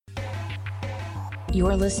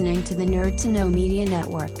You're listening to the Nerd to Know Media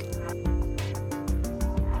Network.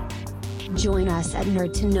 Join us at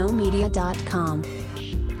nerdtoknowmedia.com.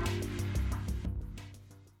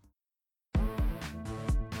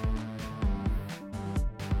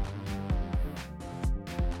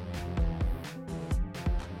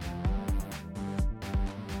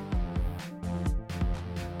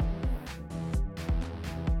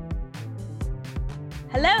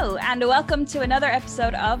 Hello, and welcome to another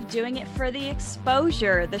episode of Doing It for the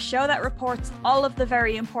Exposure, the show that reports all of the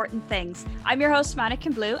very important things. I'm your host,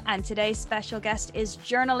 Mannequin Blue, and today's special guest is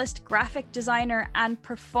journalist, graphic designer, and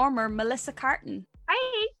performer Melissa Carton.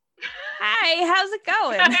 Hi. Hi, how's it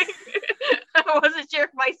going? I wasn't sure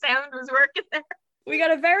if my sound was working there. We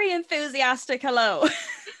got a very enthusiastic hello.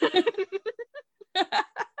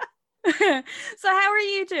 So how are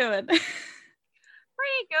you doing?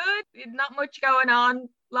 Pretty good. Not much going on,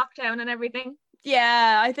 lockdown and everything.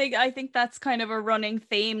 Yeah, I think that's kind of a running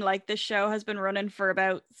theme. Like, this show has been running for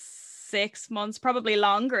about 6 months, probably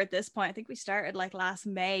longer at this point. I think we started like last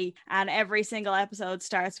May, and every single episode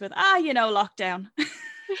starts with lockdown.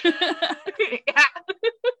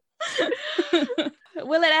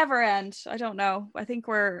 Will it ever end? I don't know. I think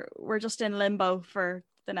we're just in limbo for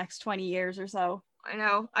the next 20 years or so. I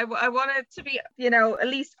know. I want it to be, at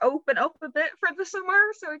least open up a bit for the summer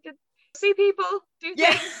so we could see people, do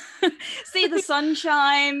things. See the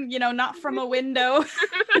sunshine, not from a window.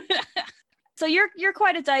 So you're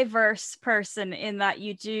quite a diverse person in that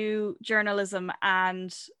you do journalism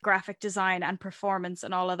and graphic design and performance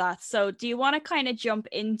and all of that. So do you want to kind of jump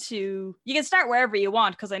into, you can start wherever you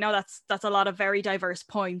want, because I know that's a lot of very diverse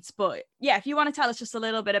points, but yeah, if you want to tell us just a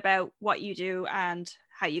little bit about what you do and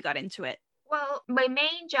how you got into it. Well, my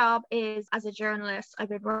main job is as a journalist. I've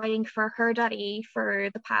been writing for Her.ie for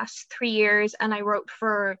the past 3 years, and I wrote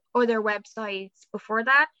for other websites before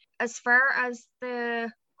that. As far as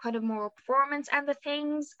the kind of more performance and the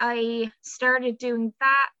things, I started doing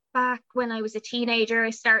that back when I was a teenager. I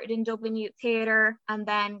started in Dublin Youth Theatre and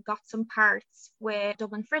then got some parts with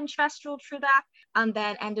Dublin Fringe Festival through that, and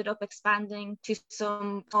then ended up expanding to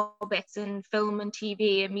some small bits in film and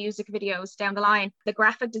TV and music videos down the line. The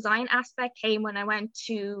graphic design aspect came when I went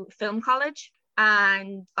to film college,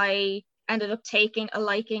 and I ended up taking a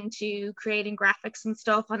liking to creating graphics and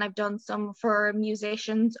stuff, and I've done some for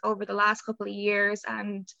musicians over the last couple of years.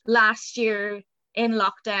 And last year in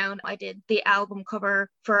lockdown, I did the album cover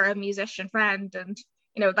for a musician friend, and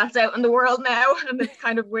that's out in the world now, and it's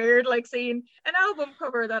kind of weird, like seeing an album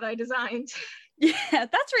cover that I designed. Yeah,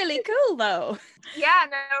 that's really cool though. Yeah,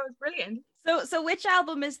 no, it was brilliant. So which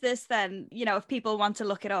album is this then, if people want to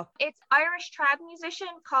look it up? It's Irish trad musician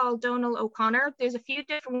called Donal O'Connor. There's a few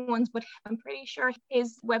different ones, but I'm pretty sure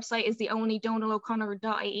his website is the only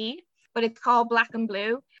donaloconnor.ie. But it's called Black and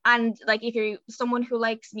Blue. And like, if you're someone who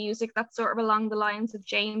likes music that's sort of along the lines of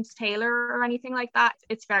James Taylor or anything like that,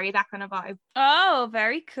 it's very that kind of vibe. Oh,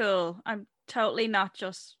 very cool. I'm totally not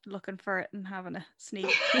just looking for it and having a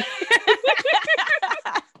sneak peek.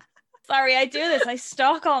 Sorry, I do this. I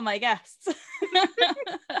stalk all my guests.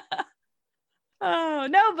 Oh,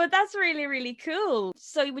 no, but that's really, really cool.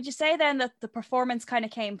 So would you say then that the performance kind of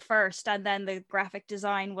came first and then the graphic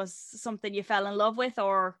design was something you fell in love with,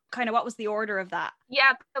 or kind of what was the order of that?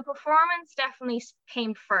 Yeah, the performance definitely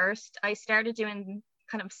came first. I started doing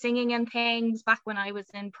kind of singing and things back when I was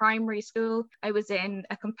in primary school. I was in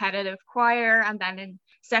a competitive choir, and then in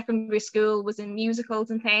secondary school was in musicals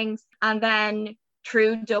and things. And then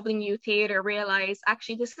through Dublin Youth Theatre realised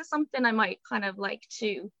actually this is something I might kind of like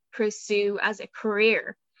to pursue as a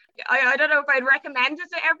career. I don't know if I'd recommend it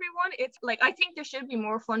to everyone. It's like, I think there should be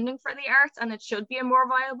more funding for the arts and it should be a more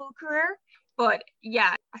viable career. But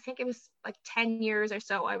yeah, I think it was like 10 years or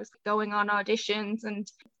so I was going on auditions, and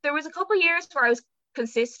there was a couple of years where I was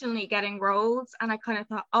consistently getting roles, and I kind of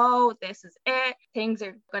thought, oh, this is it, things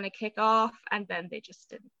are going to kick off, and then they just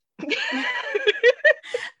didn't.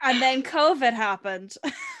 And then COVID happened.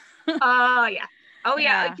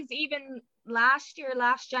 Yeah, because even last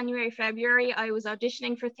January, February, I was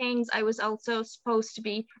auditioning for things. I was also supposed to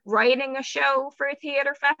be writing a show for a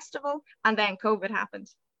theatre festival, and then COVID happened,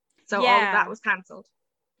 so all of that was cancelled.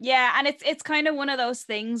 Yeah, and it's kind of one of those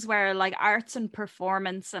things where, like, arts and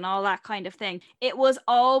performance and all that kind of thing, it was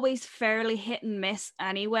always fairly hit and miss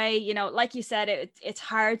anyway. Like you said, it's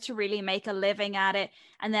hard to really make a living at it.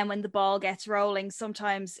 And then when the ball gets rolling,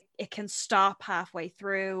 sometimes it can stop halfway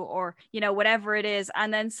through, or, whatever it is.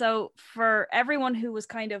 And then so for everyone who was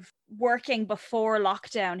kind of working before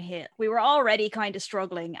lockdown hit. We were already kind of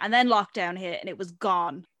struggling, and then lockdown hit and it was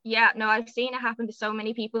gone. Yeah, no, I've seen it happen to so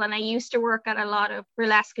many people. And I used to work at a lot of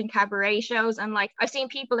burlesque and cabaret shows. And like, I've seen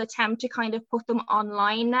people attempt to kind of put them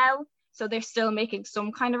online now. So they're still making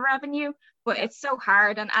some kind of revenue, but it's so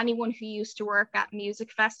hard. And anyone who used to work at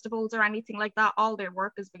music festivals or anything like that, all their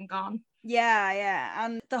work has been gone. Yeah.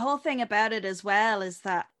 And the whole thing about it as well is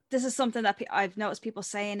that this is something that I've noticed people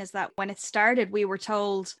saying, is that when it started, we were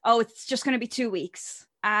told, oh, it's just going to be 2 weeks.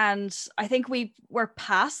 And I think we were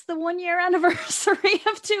past the 1 year anniversary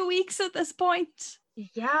of 2 weeks at this point.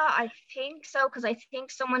 Yeah, I think so. Because I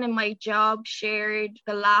think someone in my job shared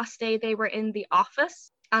the last day they were in the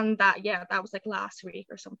office. And that was like last week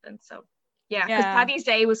or something. So yeah, because Paddy's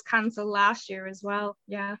Day was cancelled last year as well.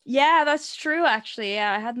 Yeah, that's true, actually.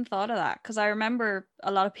 Yeah, I hadn't thought of that, because I remember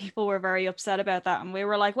a lot of people were very upset about that, and we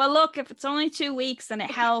were like, well, look, if it's only 2 weeks then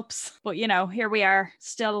it helps. But you know, here we are,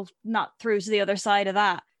 still not through to the other side of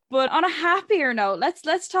that. But on a happier note,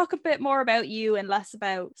 let's talk a bit more about you and less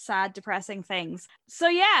about sad, depressing things. So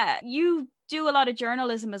yeah, you do a lot of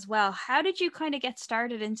journalism as well. How did you kind of get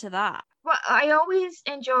started into that? Well, I always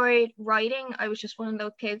enjoyed writing. I was just one of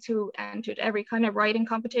those kids who entered every kind of writing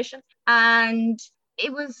competition. And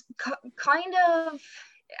it was kind of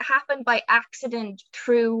happened by accident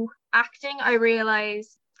through acting. I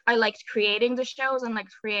realized I liked creating the shows and like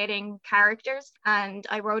creating characters. And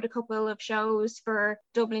I wrote a couple of shows for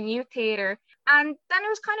Dublin Youth Theatre. And then it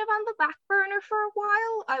was kind of on the back burner for a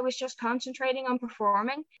while. I was just concentrating on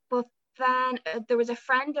performing. But then there was a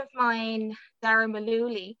friend of mine, Dara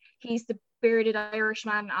Malooly. He's the bearded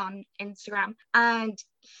Irishman on Instagram. And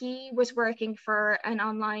he was working for an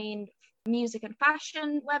online music and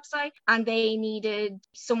fashion website. And they needed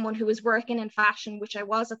someone who was working in fashion, which I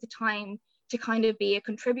was at the time, to kind of be a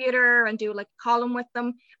contributor and do like a column with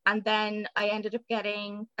them. And then I ended up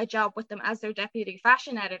getting a job with them as their deputy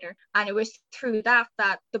fashion editor. And it was through that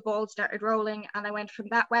the ball started rolling. And I went from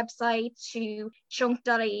that website to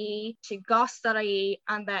chunk.ie to goss.ie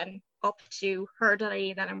and then up to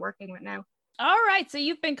her.ie that I'm working with now. All right. So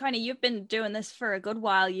you've been doing this for a good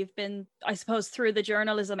while. You've been, I suppose, through the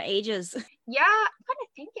journalism ages. Yeah, I'm kind of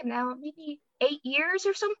thinking now, maybe 8 years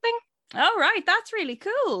or something. Oh, right. That's really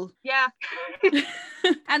cool. Yeah.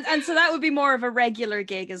 and so that would be more of a regular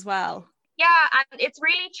gig as well. Yeah, and it's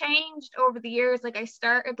really changed over the years. Like I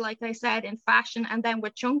started, like I said, in fashion, and then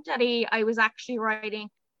with chunk.ie, I was actually writing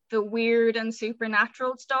the weird and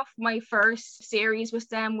supernatural stuff. My first series with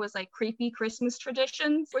them was like creepy Christmas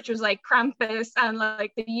traditions, which was like Krampus and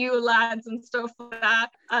like the Yule lads and stuff like that,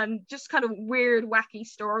 and just kind of weird, wacky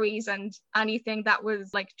stories and anything that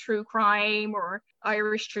was like true crime or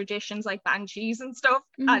Irish traditions like banshees and stuff.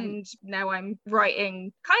 And now I'm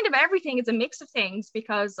writing kind of everything. It's a mix of things,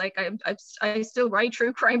 because like I still write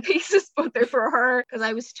true crime pieces, but they're for her. Because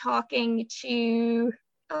I was talking to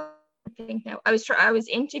I think now I was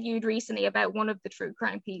interviewed recently about one of the true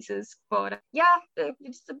crime pieces, but yeah,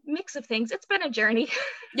 it's a mix of things. It's been a journey.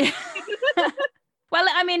 Yeah. Well,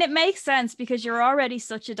 I mean, it makes sense, because you're already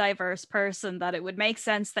such a diverse person that it would make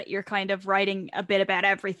sense that you're kind of writing a bit about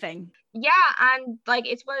everything. Yeah, and like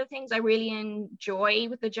it's one of the things I really enjoy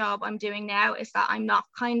with the job I'm doing now, is that I'm not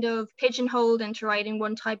kind of pigeonholed into writing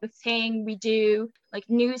one type of thing. We do like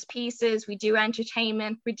news pieces, we do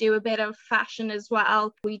entertainment, we do a bit of fashion as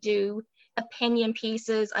well. We do opinion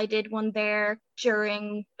pieces. I did one there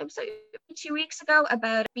during, it was like 2 weeks ago,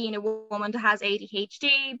 about being a woman that has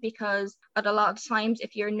ADHD, because at a lot of times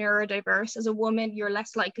if you're neurodiverse as a woman, you're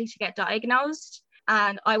less likely to get diagnosed.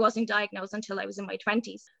 And I wasn't diagnosed until I was in my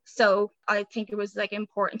 20s. So I think it was like an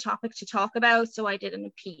important topic to talk about. So I did a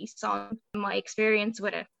piece on my experience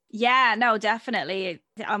with it. Yeah, no, definitely.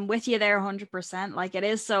 I'm with you there 100%. Like, it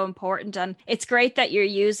is so important. And it's great that you're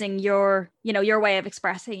using your way of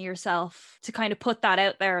expressing yourself to kind of put that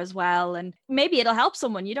out there as well. And maybe it'll help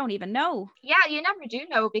someone you don't even know. Yeah, you never do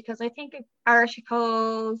know, because I think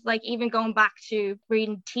articles, like even going back to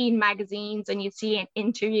reading teen magazines, and you see an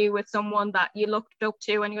interview with someone that you looked up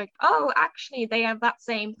to and you're like, oh, actually they have that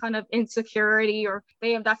same kind of insecurity, or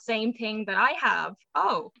they have that same thing that I have.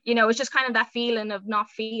 Oh, it's just kind of that feeling of not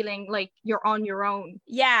feeling like you're on your own.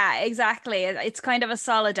 Yeah, exactly. It's kind of a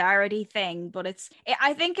solidarity thing, but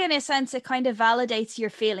I think in a sense it kind of validates your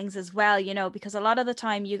feelings as well, because a lot of the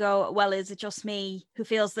time you go, well, is it just me who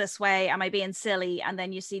feels this way? Am I being silly? And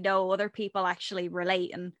then you see, no, other people actually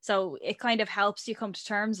relate. And so it kind of helps you come to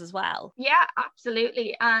terms as well. Yeah,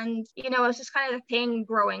 absolutely. And, it's just kind of the thing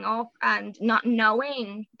growing up and not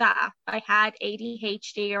knowing that I had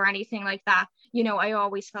ADHD or anything like that. you know, I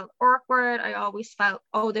always felt awkward. I always felt,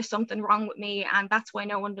 oh, there's something wrong with me, and that's why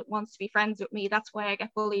no one wants to be friends with me. That's why I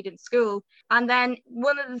get bullied in school. And then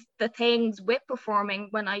one of the things with performing,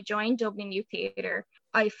 when I joined Dublin Youth Theatre,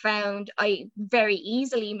 I found I very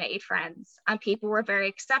easily made friends, and people were very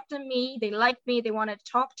accepting me. They liked me. They wanted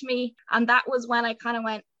to talk to me. And that was when I kind of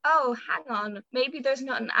went, oh, hang on, maybe there's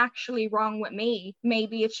nothing actually wrong with me.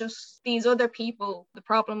 Maybe it's just these other people. The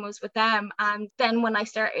problem was with them. And then when I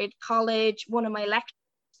started college, one of my lecturers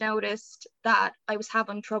noticed that I was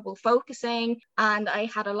having trouble focusing, and I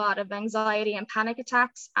had a lot of anxiety and panic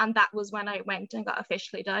attacks, and that was when I went and got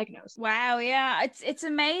officially diagnosed. Wow, yeah, it's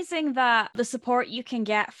amazing that the support you can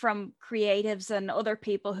get from creatives and other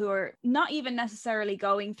people who are not even necessarily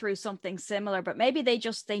going through something similar, but maybe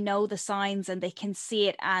they know the signs and they can see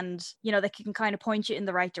it, and you know, they can kind of point you in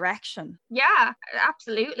the right direction. Yeah,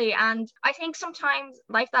 absolutely. And I think sometimes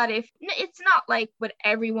like that, if it's not like with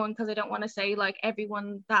everyone, because I don't want to say like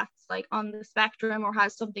everyone that's like on the spectrum or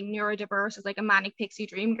has something neurodiverse is like a manic pixie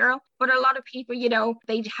dream girl, but a lot of people, you know,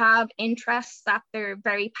 they have interests that they're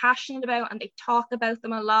very passionate about, and they talk about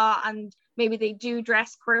them a lot, and maybe they do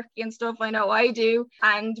dress quirky and stuff. I know I do.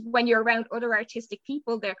 And when you're around other artistic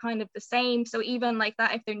people, they're kind of the same. So even like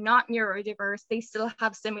that, if they're not neurodiverse, they still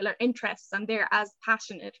have similar interests, and they're as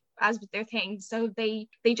passionate as with their things. So they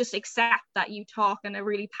just accept that you talk in a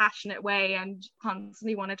really passionate way and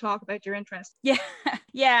constantly want to talk about your interests. Yeah.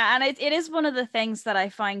 Yeah. And it is one of the things that I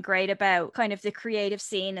find great about kind of the creative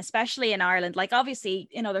scene, especially in Ireland, like obviously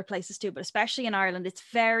in other places too, but especially in Ireland, it's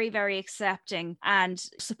very, very accepting and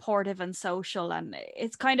supportive and social. And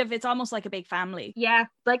it's almost like a big family. Yeah,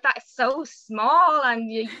 like that is so small,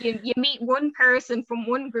 and you meet one person from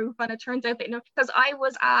one group, and it turns out that, you know, because I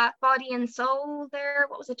was at Body and Soul there,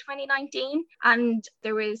 what was it, 2019, and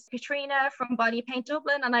there was Katrina from Body Paint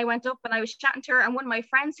Dublin, and I went up and I was chatting to her, and one of my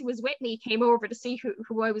friends who was with me came over to see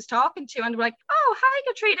who I was talking to, and were like, oh, hi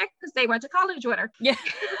Katrina, because they went to college with her. Yeah.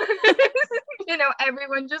 You know,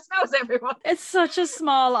 everyone just knows everyone. It's such a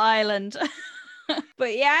small island.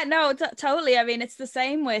 But yeah, no, totally. I mean, it's the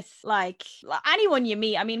same with like anyone you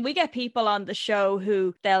meet. I mean, we get people on the show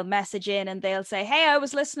who they'll message in and they'll say, hey, I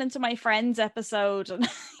was listening to my friend's episode.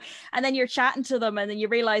 And then you're chatting to them, and then you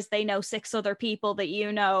realize they know 6 other people that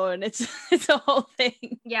you know, and it's a whole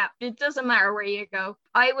thing. Yeah, it doesn't matter where you go.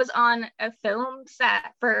 I was on a film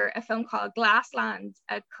set for a film called Glassland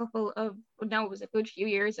it was a good few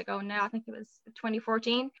years ago now. I think it was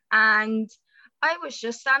 2014. And I was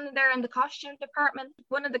just standing there in the costume department.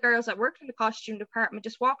 One of the girls that worked in the costume department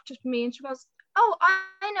just walked up to me and she goes, oh,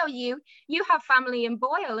 I know you. You have family in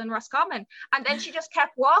Boyle in Roscommon. And then she just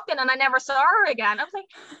kept walking, and I never saw her again. I was like,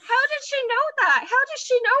 how did she know that? How does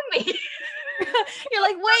she know me? You're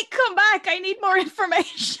like, wait, come back. I need more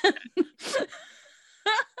information.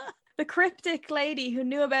 The cryptic lady who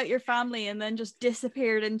knew about your family and then just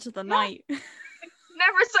disappeared into the night.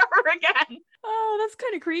 Never saw her again. Oh, that's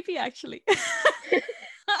kind of creepy, actually.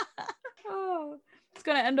 Oh, it's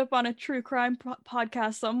going to end up on a true crime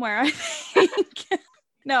podcast somewhere, I think.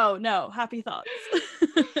 No, happy thoughts.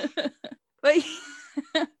 But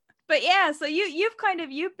yeah, so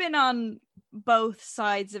you've been on both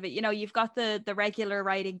sides of it. You know, you've got the regular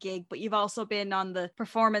writing gig, but you've also been on the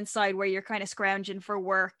performance side where you're kind of scrounging for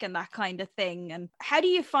work and that kind of thing. And how do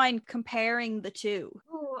you find comparing the two?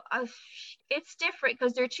 Oh, it's different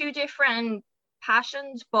because they're two different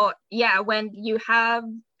passions, but yeah, when you have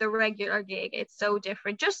the regular gig, it's so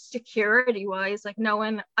different, just security wise, like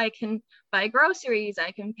knowing I can buy groceries,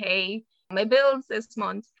 I can pay my bills this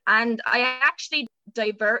month. And I actually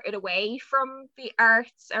diverted away from the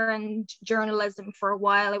arts and journalism for a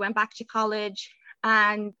while. I went back to college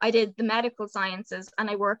and I did the medical sciences, and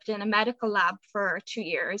I worked in a medical lab for 2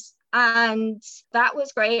 years. And that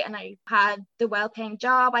was great. And I had the well-paying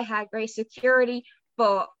job, I had great security,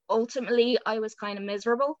 but ultimately I was kind of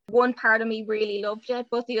miserable. One part of me really loved it,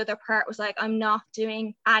 but the other part was like, I'm not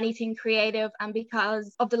doing anything creative. And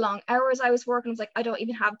because of the long hours I was working, I was like, I don't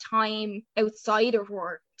even have time outside of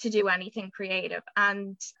work to do anything creative.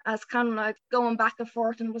 And I was kind of like going back and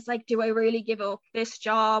forth and was like, do I really give up this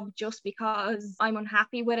job just because I'm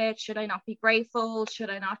unhappy with it? Should I not be grateful? Should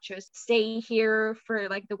I not just stay here for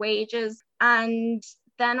like the wages? And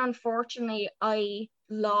then unfortunately I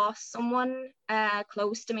lost someone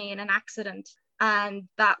close to me in an accident, and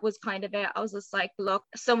that was kind of it. I was just like, look,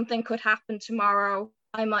 something could happen tomorrow.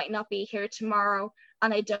 I might not be here tomorrow,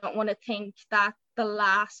 and I don't want to think that the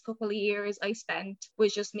last couple of years I spent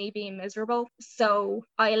was just me being miserable. So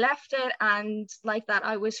I left it, and like that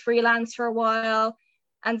I was freelance for a while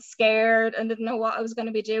and scared and didn't know what I was going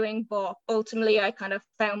to be doing, but ultimately I kind of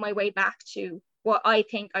found my way back to what I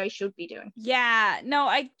think I should be doing. Yeah, no,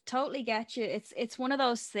 I totally get you. It's one of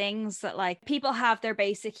those things that like people have their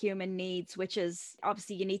basic human needs, which is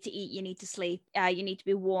obviously you need to eat, you need to sleep, you need to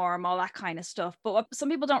be warm, all that kind of stuff. But what some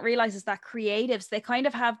people don't realize is that creatives, they kind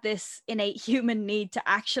of have this innate human need to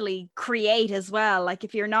actually create as well. Like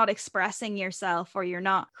if you're not expressing yourself or you're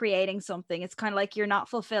not creating something, it's kind of like you're not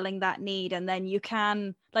fulfilling that need, and then you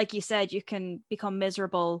can, like you said, you can become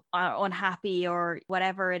miserable, unhappy, or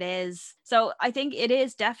whatever it is. So I think it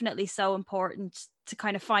is definitely so important to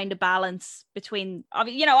kind of find a balance between,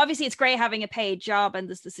 obviously it's great having a paid job and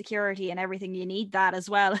there's the security and everything. You need that as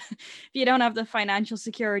well. If you don't have the financial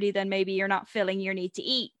security, then maybe you're not filling your need to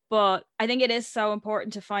eat. But I think it is so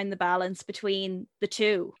important to find the balance between the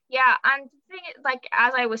two. Yeah, and the thing is, like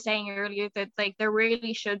as I was saying earlier, that like there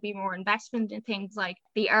really should be more investment in things like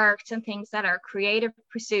the arts and things that are creative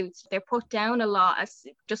pursuits. They're put down a lot as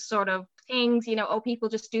just sort of things, people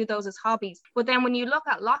just do those as hobbies. But then when you look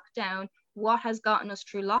at lockdown, what has gotten us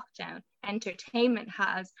through lockdown? Entertainment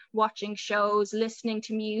has, watching shows, listening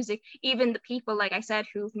to music, even the people, like I said,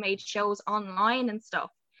 who've made shows online and stuff.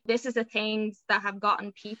 This is the things that have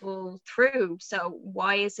gotten people through. So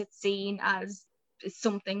why is it seen as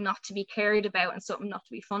something not to be cared about and something not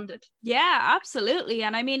to be funded? Yeah, absolutely.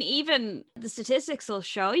 And I mean, even the statistics will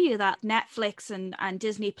show you that Netflix and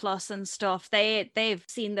Disney Plus and stuff, they've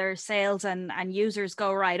seen their sales and users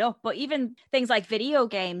go right up. But even things like video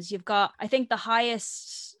games, you've got, I think the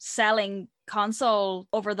highest selling console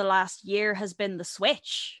over the last year has been the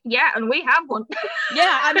Switch. Yeah, and we have one.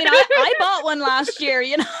 Yeah, I mean, I bought one last year,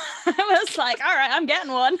 I was like, all right, I'm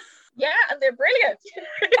getting one. Yeah, and they're brilliant.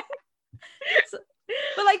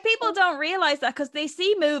 But like people don't realize that because they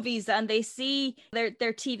see movies and they see their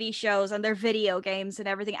TV shows and their video games and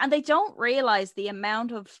everything, and they don't realize the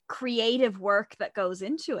amount of creative work that goes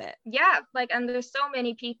into it. Yeah, like, and there's so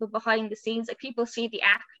many people behind the scenes. Like people see the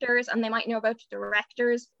actors and they might know about the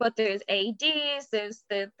directors, but there's ADs, there's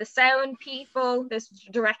the sound people, there's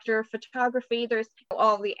director of photography, there's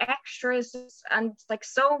all the extras, and like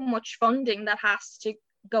so much funding that has to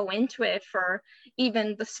go into it for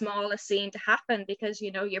even the smallest scene to happen, because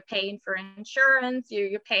you're paying for insurance,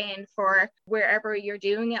 you're paying for wherever you're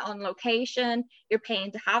doing it on location, you're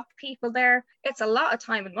paying to have people there. It's a lot of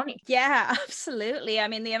time and money. Yeah, absolutely. I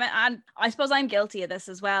mean, the amount, and I suppose I'm guilty of this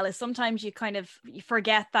as well, is sometimes you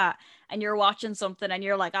forget that and you're watching something and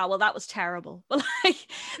you're like, oh well, that was terrible, but like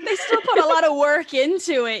they still put a lot of work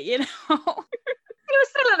into it. You're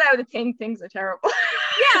still allowed to think things are terrible.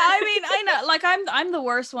 Yeah, I mean, I know, like I'm the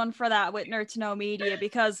worst one for that with Nerd to Know Media,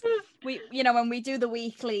 because we, when we do the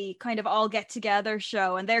weekly kind of all get together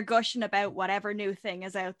show and they're gushing about whatever new thing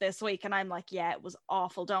is out this week, and I'm like, yeah, it was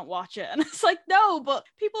awful, don't watch it. And it's like, no, but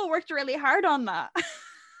people worked really hard on that.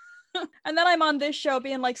 And then I'm on this show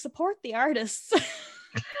being like, support the artists.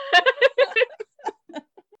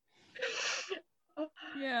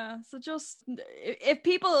 Yeah, so just if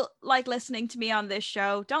people like listening to me on this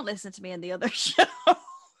show, don't listen to me in the other show.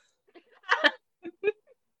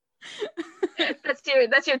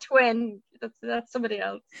 That's your twin. That's somebody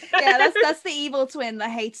else. Yeah, that's the evil twin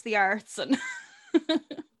that hates the arts. And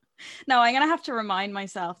no, I'm gonna have to remind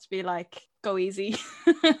myself to be like, go easy.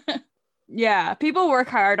 Yeah, people work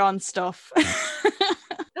hard on stuff.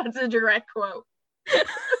 That's a direct quote.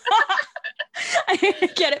 I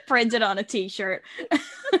get it printed on a t-shirt.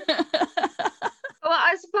 Well,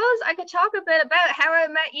 I suppose I could talk a bit about how I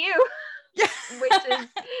met you. Yeah. Which is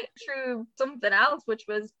through something else, which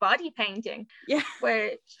was body painting. Yeah.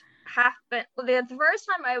 Which happened, well, the first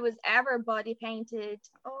time I was ever body painted,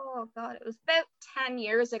 oh god, it was about 10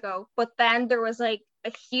 years ago. But then there was like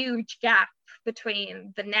a huge gap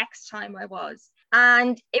between the next time I was.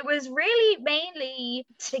 And it was really mainly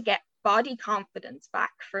to get body confidence back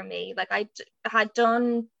for me. Like I had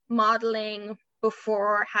done modeling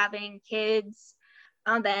before having kids,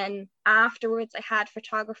 and then afterwards I had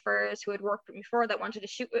photographers who had worked with me before that wanted to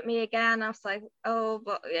shoot with me again. I was like, oh,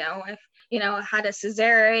 but if I had a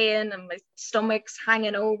cesarean and my stomach's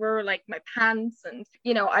hanging over like my pants, and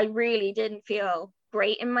I really didn't feel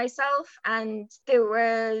great in myself. And there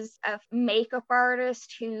was a makeup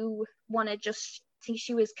artist who wanted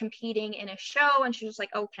she was competing in a show, and she was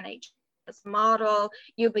like, oh, can I just model?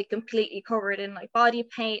 You'll be completely covered in like body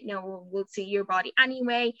paint, no, we'll see your body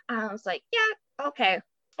anyway. And I was like, yeah, okay,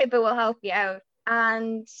 if it will help you out.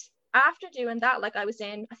 And after doing that, like I was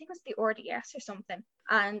in, I think it was the RDS or something,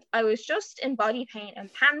 and I was just in body paint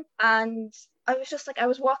and pants, and I was just like, I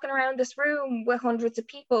was walking around this room with hundreds of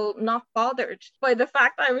people not bothered by the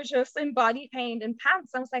fact I was just in body paint and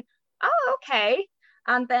pants. I was like, oh, okay.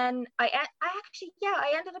 And then I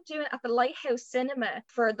ended up doing it at the Lighthouse Cinema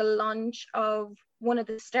for the launch of one of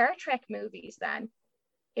the Star Trek movies then.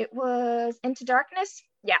 It was Into Darkness.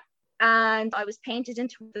 Yeah. And I was painted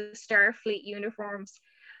into the Starfleet uniforms.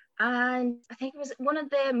 And I think it was one of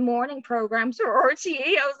the morning programs for RTE.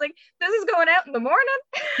 I was like, this is going out in the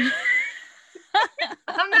morning.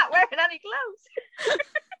 I'm not wearing any clothes.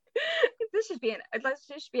 This should be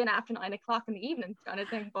an after 9 o'clock in the evening kind of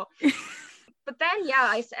thing. But then, yeah,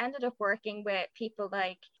 I ended up working with people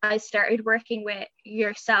like, I started working with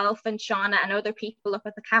yourself and Shauna and other people up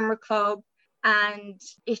at the Camera Club. And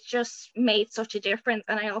it just made such a difference.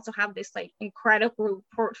 And I also have this like incredible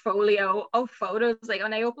portfolio of photos. Like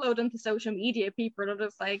when I upload them to social media, people are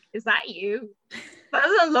just like, is that you? That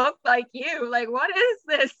doesn't look like you. Like, what is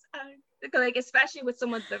this? Like, especially with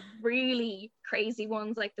some of the really crazy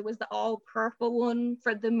ones, like there was the all purple one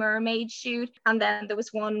for the mermaid shoot, and then there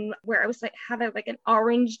was one where I was like had like an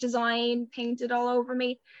orange design painted all over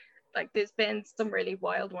me. Like there's been some really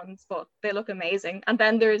wild ones, but they look amazing. And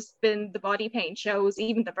then there's been the body paint shows,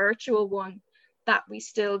 even the virtual one that we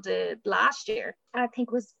still did last year. I think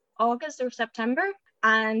it was August or September.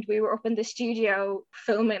 And we were up in the studio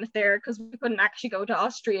filming it there because we couldn't actually go to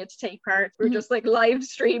Austria to take part. We were just like live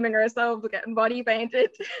streaming ourselves getting body painted.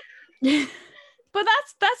 But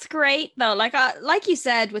that's great though. Like you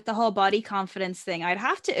said with the whole body confidence thing, I'd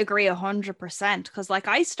have to agree 100% because like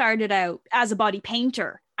I started out as a body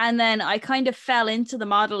painter and then I kind of fell into the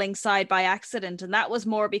modeling side by accident, and that was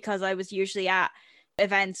more because I was usually at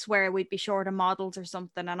events where we'd be short of models or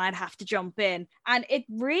something and I'd have to jump in, and it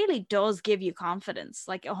really does give you confidence,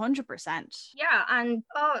 like 100%. Yeah, and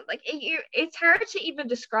it's hard to even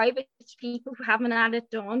describe it to people who haven't had it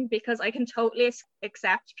done, because I can totally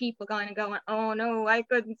accept people going, oh no, I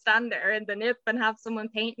couldn't stand there in the nip and have someone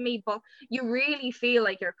paint me, but you really feel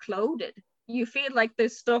like you're clothed. You feel like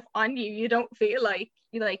there's stuff on you. You don't feel like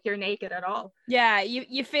you're naked at all. Yeah,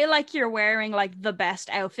 you feel like you're wearing like the best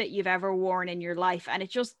outfit you've ever worn in your life, and it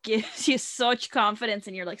just gives you such confidence,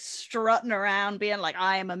 and you're like strutting around being like,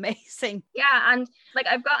 I am amazing. Yeah, and like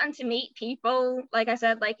I've gotten to meet people, like I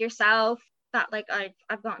said, like yourself, that like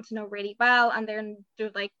I've gotten to know really well, and then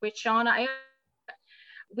like with Shauna,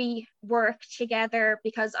 we worked together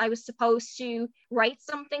because I was supposed to write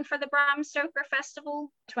something for the Bram Stoker Festival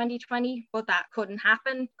 2020, but that couldn't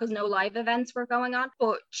happen because no live events were going on.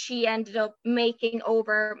 But she ended up making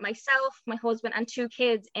over myself, my husband, and 2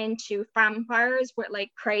 kids into vampires with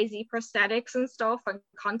like crazy prosthetics and stuff and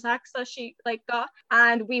contacts that she like got.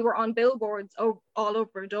 And we were on billboards all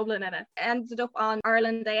over Dublin, and it ended up on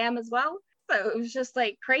Ireland AM as well. So it was just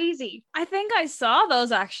like crazy. I think I saw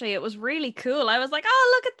those actually. It was really cool. I was like,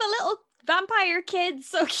 oh, look at the little vampire kids.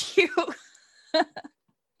 So cute.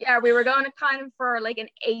 Yeah, we were going to kind of for like an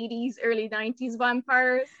 80s, early 90s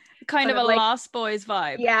vampires. Kind of a like, Lost Boys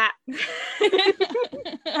vibe. Yeah.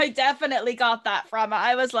 I definitely got that from it.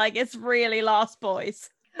 I was like, it's really Lost Boys.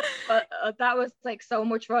 But that was like so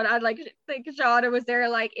much fun. I'd like Shauna was there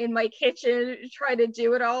like in my kitchen trying to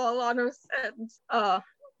do it all on us, and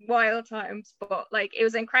wild times. But like it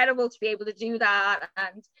was incredible to be able to do that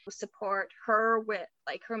and support her with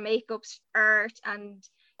like her makeup art, and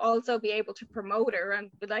also be able to promote her and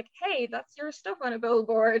be like, hey, that's your stuff on a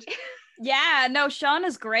billboard. Yeah, no,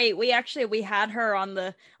 Shauna's great. We had her on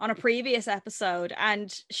a previous episode,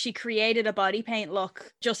 and she created a body paint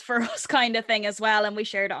look just for us kind of thing as well, and we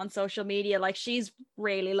shared it on social media. Like, she's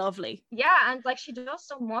really lovely. Yeah, and like she does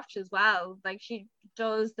so much as well. Like she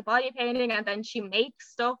does the body painting, and then she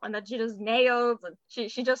makes stuff, and then she does nails, and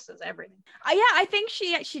she just does everything. Yeah, I think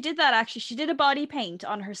she did that actually. She did a body paint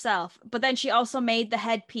on herself, but then she also made the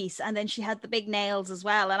headpiece, and then she had the big nails as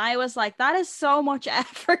well. And I was like, that is so much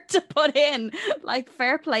effort to put in. Like,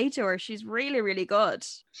 fair play to her. She's really, really good.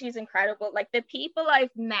 She's incredible. Like, the people I've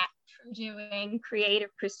met doing creative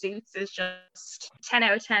pursuits is just 10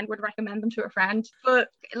 out of 10. Would recommend them to a friend. But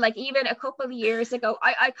like, even a couple of years ago,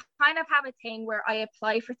 I kind of have a thing where I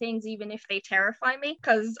apply for things even if they terrify me,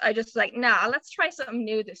 because I just like, nah, let's try something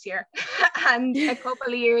new this year. And a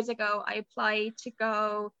couple of years ago, I applied to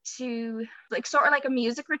go to like sort of like a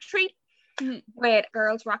music retreat with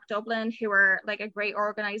Girls Rock Dublin, who are like a great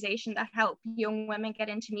organization that help young women get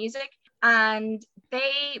into music. And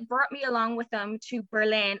they brought me along with them to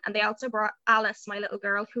Berlin, and they also brought Alice, my little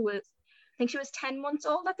girl, who was, I think she was 10 months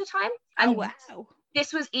old at the time. And wow.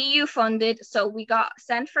 This was EU funded, so we got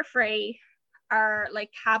sent for free our like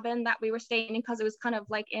cabin that we were staying in, because it was kind of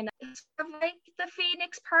like in sort of like the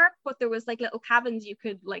Phoenix Park, but there was like little cabins you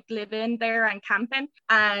could like live in there and camp in.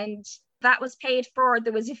 And that was paid for.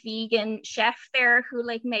 There was a vegan chef there who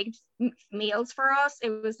like made meals for us. It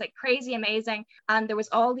was like crazy amazing. And there was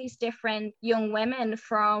all these different young women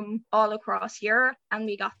from all across Europe, and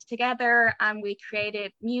we got together and we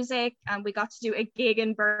created music, and we got to do a gig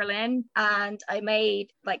in Berlin, and I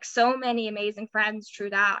made like so many amazing friends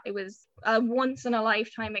through that. It was a once in a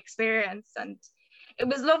lifetime experience, and it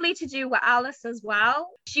was lovely to do with Alice as well.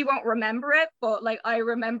 She won't remember it, but like I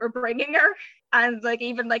remember bringing her. And like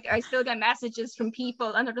even like I still get messages from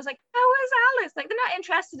people, and they're just like, "How is Alice?" Like they're not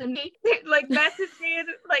interested in me. They like message me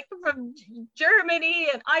like from Germany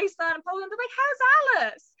and Iceland and Poland. They're like, "How's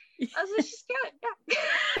Alice?" I was like, "She's good." Yeah.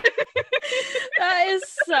 That is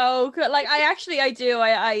so cool. Like I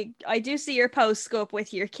do see your posts go up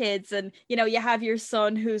with your kids, and you know, you have your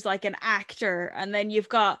son who's like an actor, and then you've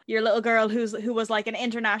got your little girl who was like an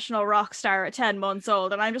international rock star at 10 months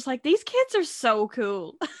old, and I'm just like, these kids are so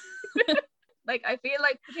cool. Like I feel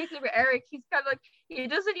like particularly with Eric, he's kind of like, he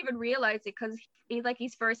doesn't even realize it, because he like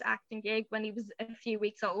his first acting gig when he was a few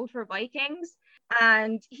weeks old for Vikings,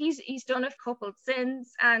 and he's done a couple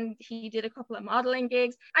since, and he did a couple of modeling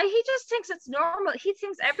gigs, and he just thinks it's normal. He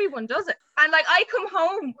thinks everyone does it, and like I come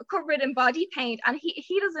home covered in body paint, and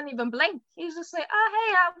he doesn't even blink. He's just like, "Oh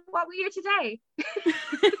hey, what were you today?"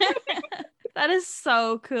 That is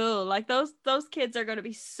so cool. Like those kids are going to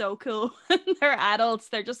be so cool when they're adults.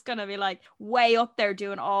 They're just going to be like way up there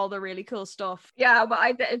doing all the really cool stuff. Yeah, but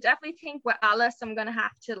I definitely think with Alice, I'm going to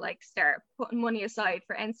have to like start putting money aside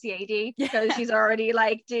for NCAD, because she's already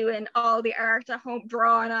like doing all the art at home,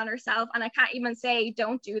 drawing on herself. And I can't even say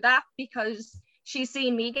don't do that, because she's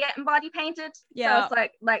seen me getting body painted. Yeah. So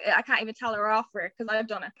it's like I can't even tell her off for it, because I've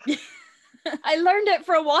done it. I learned it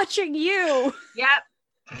from watching you. Yep.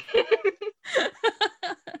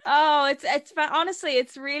 Oh, it's honestly,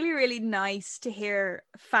 it's really, really nice to hear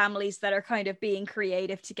families that are kind of being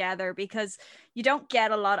creative together, because you don't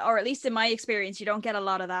get a lot, or at least in my experience, you don't get a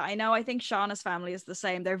lot of that. I think Shauna's family is the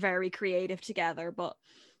same. They're very creative together, but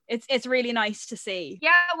it's really nice to see.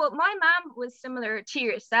 Yeah, well, my mom was similar to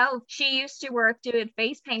yourself. She used to work doing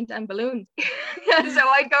face paint and balloons. So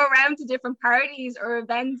I'd go around to different parties or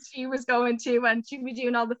events she was going to, and she'd be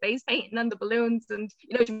doing all the face painting and the balloons, and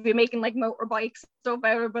you know, she'd be making like motorbikes stuff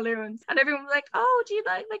out of balloons. And everyone was like, "Oh, do you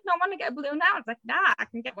like not want to get a balloon now?" It's like, "Nah, I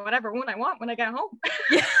can get whatever one I want when I get home."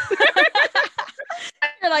 Yeah.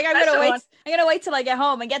 You're like, I'm gonna wait till I get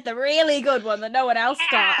home and get the really good one that no one else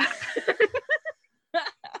got.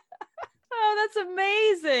 Oh, that's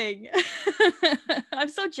amazing. I'm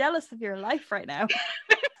so jealous of your life right now. Do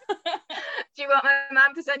you want my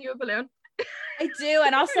mom to send you a balloon? I do,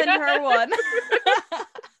 and I'll send her one.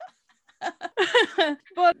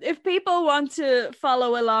 But if people want to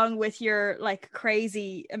follow along with your like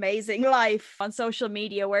crazy, amazing life on social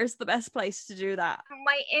media, where's the best place to do that?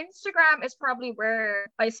 My Instagram is probably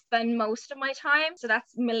where I spend most of my time. So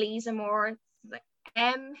that's Melisa Moore. Like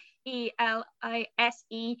MELISEAMOUR.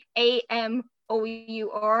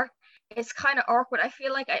 It's kind of awkward. I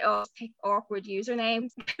feel like I always pick awkward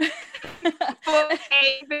usernames. But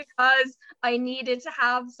because I needed to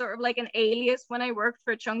have sort of like an alias when I worked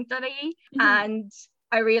for Chunk.ie, and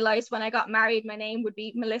I realized when I got married, my name would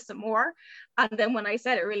be Melissa Moore. And then when I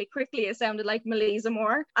said it really quickly, it sounded like Melisa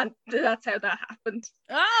Moore. And that's how that happened.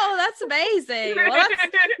 Oh, that's amazing. Well,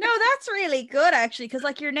 that's really good, actually, because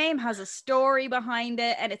like your name has a story behind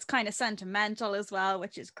it, and it's kind of sentimental as well,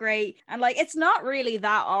 which is great. And like, it's not really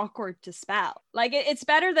that awkward to spell. Like it's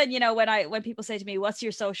better than, you know, when people say to me, "What's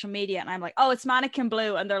your social media?" And I'm like, "Oh, it's Mannequin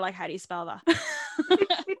Blue." And they're like, "How do you spell that?"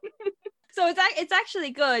 So it's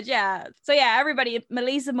actually good, yeah. So yeah, everybody,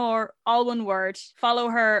 Melisa Moore, all one word. Follow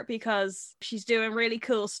her because she's doing really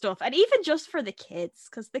cool stuff, and even just for the kids,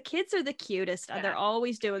 because the kids are the cutest, and they're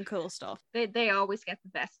always doing cool stuff. They always get the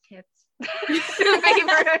best kids.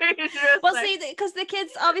 Well, see, because the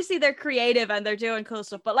kids, obviously they're creative and they're doing cool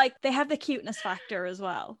stuff, but like they have the cuteness factor as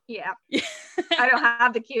well. Yeah. I don't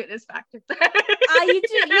have the cuteness factor. You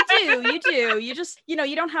do. You just, you know,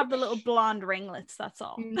 you don't have the little blonde ringlets, that's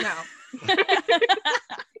all. No.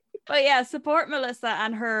 But yeah, support Melissa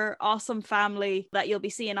and her awesome family that you'll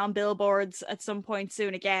be seeing on billboards at some point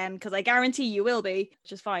soon again, because I guarantee you will be,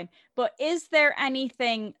 which is fine. But is there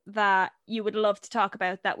anything that you would love to talk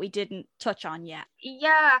about that we didn't touch on yet?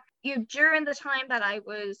 Yeah, during the time that I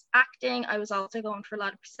was acting, I was also going for a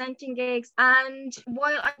lot of presenting gigs. And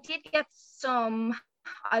while I did get some,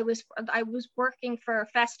 I was working for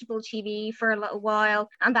Festival TV for a little while,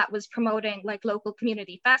 and that was promoting like local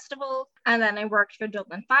community festivals. And then I worked for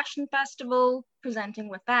Dublin Fashion Festival, presenting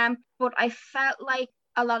with them. But I felt like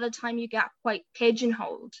a lot of time you get quite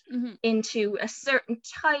pigeonholed into a certain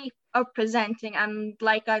type of presenting. And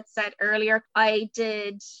like I said earlier, I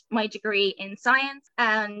did my degree in science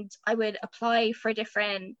and I would apply for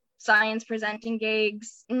different science presenting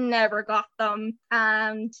gigs, never got them.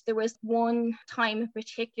 And there was one time in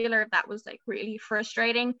particular that was like really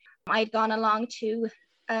frustrating. I'd gone along to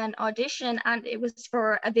an audition and it was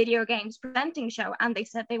for a video games presenting show, and they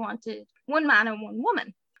said they wanted one man and one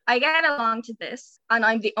woman. I get along to this and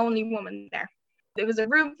I'm the only woman there. There was a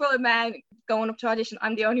room full of men going up to audition.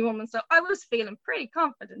 I'm the only woman. So I was feeling pretty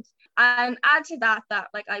confident. And add to that,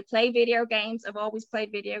 like I play video games. I've always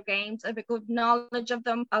played video games. I have a good knowledge of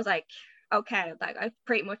them. I was like, okay, like I've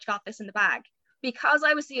pretty much got this in the bag. Because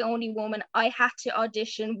I was the only woman, I had to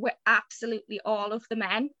audition with absolutely all of the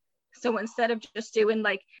men. So instead of just doing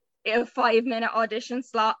like a 5-minute audition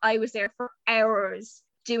slot, I was there for hours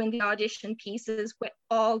doing the audition pieces with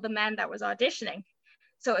all the men that was auditioning.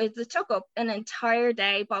 So it took up an entire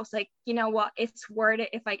day, but I was like, you know what, it's worth it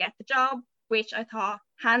if I get the job, which I thought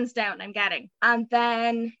hands down I'm getting. And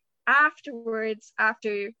then afterwards,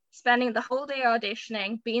 after spending the whole day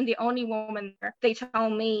auditioning, being the only woman there, they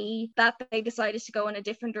told me that they decided to go in a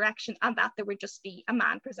different direction and that there would just be a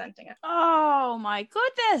man presenting it. Oh my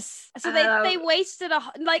goodness. So they wasted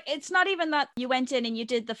like, it's not even that you went in and you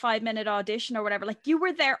did the 5-minute audition or whatever, like you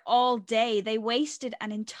were there all day. They wasted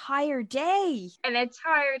an entire day. And like,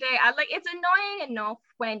 it's annoying enough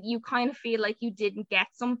when you kind of feel like you didn't get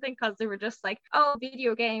something because they were just like, oh,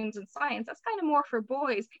 video games and science, that's kind of more for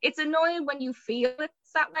boys. It's annoying when you feel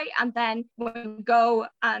it's that way, and then when you go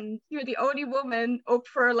and you're the only woman up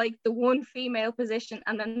for like the one female position,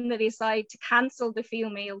 and then they decide to cancel the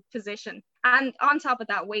female position, and on top of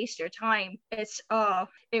that waste your time.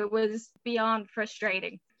 It was beyond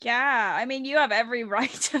frustrating. Yeah, I mean, you have every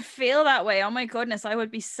right to feel that way. Oh my goodness, I would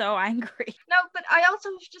be so angry. No, but I also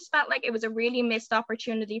just felt like it was a really missed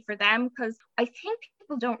opportunity for them, because I think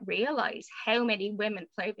people don't realize how many women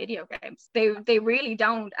play video games. They really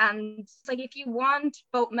don't. And it's like, if you want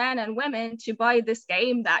both men and women to buy this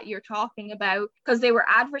game that you're talking about, because they were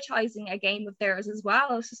advertising a game of theirs as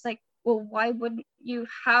well, it's just like, well, why wouldn't you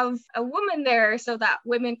have a woman there so that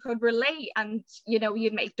women could relate and, you know,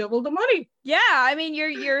 you'd make double the money? Yeah, I mean,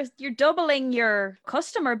 you're doubling your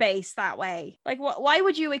customer base that way. Like, why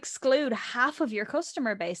would you exclude half of your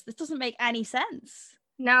customer base? This doesn't make any sense.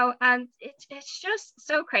 No, and it's just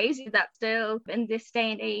so crazy that still in this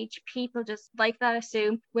day and age, people just like that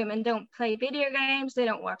assume women don't play video games, they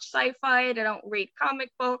don't watch sci-fi, they don't read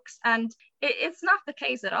comic books, and it's not the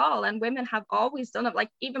case at all. And women have always done it. Like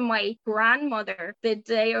even my grandmother, the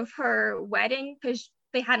day of her wedding, because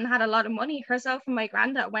they hadn't had a lot of money, herself and my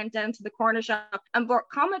granddad went down to the corner shop and bought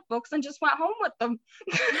comic books and just went home with them.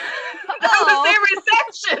 That was their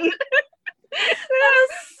reception. That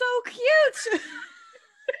is so cute.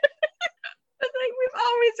 Like, we've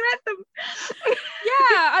always read them.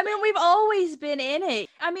 Yeah, I mean, we've always been in it.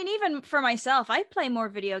 I mean, even for myself, I play more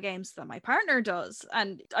video games than my partner does.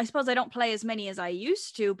 And I suppose I don't play as many as I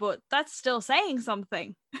used to, but that's still saying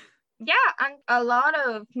something. Yeah, and a lot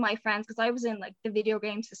of my friends, because I was in like the video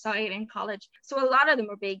game society in college, so a lot of them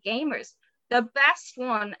were big gamers. The best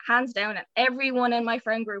one, hands down, and everyone in my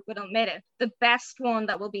friend group would admit it, the best one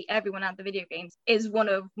that will beat everyone at the video games is one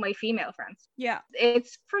of my female friends. Yeah.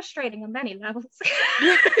 It's frustrating on many levels.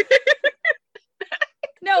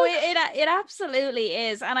 No, it absolutely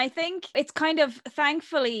is. And I think it's kind of,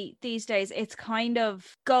 thankfully these days, it's kind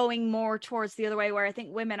of going more towards the other way, where I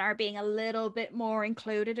think women are being a little bit more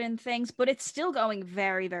included in things, but it's still going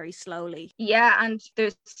very, very slowly. Yeah, and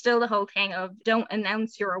there's still the whole thing of don't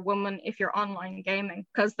announce you're a woman if you're online gaming,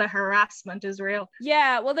 because the harassment is real.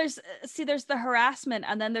 Yeah, well, there's the harassment,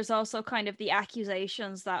 and then there's also kind of the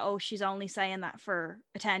accusations that, oh, she's only saying that for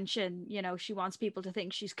attention. You know, she wants people to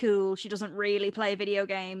think she's cool. She doesn't really play video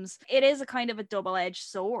games. It is a kind of a double-edged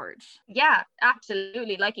sword. Yeah,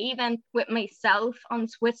 absolutely. Like even with myself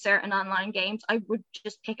with certain online games, I would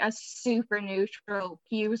just pick a super neutral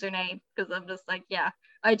username, because I'm just like, yeah,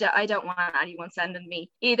 I don't want anyone sending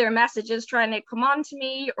me either messages trying to come on to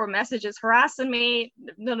me or messages harassing me.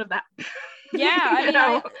 None of that. Yeah, I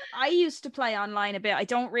mean, I used to play online a bit. I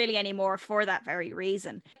don't really anymore for that very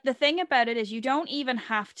reason. The thing about it is you don't even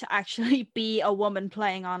have to actually be a woman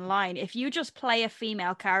playing online. If you just play a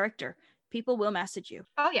female character, people will message you.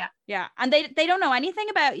 Oh, yeah. Yeah, and they don't know anything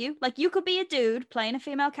about you. Like, you could be a dude playing a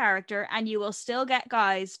female character and you will still get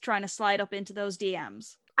guys trying to slide up into those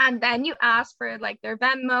DMs. And then you ask for like their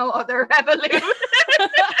Venmo or their Revolut.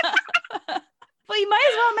 But you might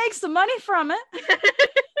as well make some money from it.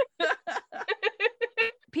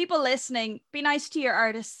 People listening, be nice to your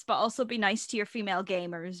artists, but also be nice to your female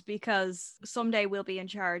gamers, because someday we'll be in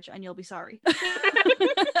charge and you'll be sorry.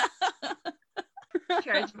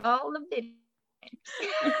 charge of all the video.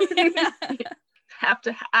 Have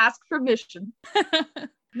to ask permission.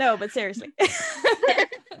 No, but seriously.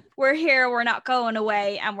 We're here, we're not going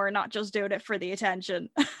away, and we're not just doing it for the attention.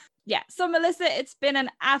 Yeah, so Melissa, it's been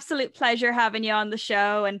an absolute pleasure having you on the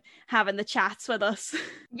show and having the chats with us.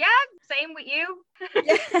 Yeah, same with you.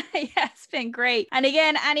 Yeah, it's been great. And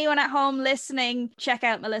again, anyone at home listening, check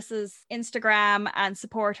out Melissa's Instagram and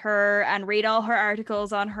support her and read all her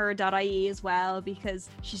articles on her.ie as well, because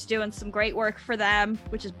she's doing some great work for them,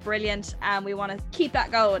 which is brilliant, and we want to keep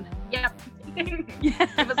that going. Yep. Yeah.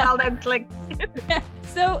 Give us all them clicks.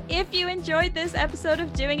 So if you enjoyed this episode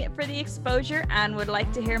of Doing It for the Exposure and would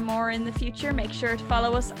like to hear more in the future, make sure to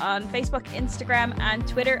follow us on Facebook, Instagram and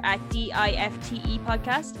Twitter at DIFTE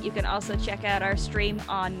Podcast. You can also check out our stream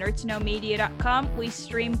on nerdtoknowmedia.com. We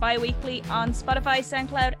stream bi-weekly on Spotify,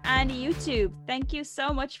 SoundCloud and YouTube. Thank you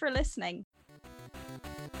so much for listening.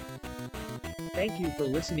 Thank you for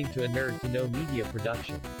listening to a Nerd to Know Media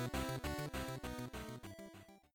production.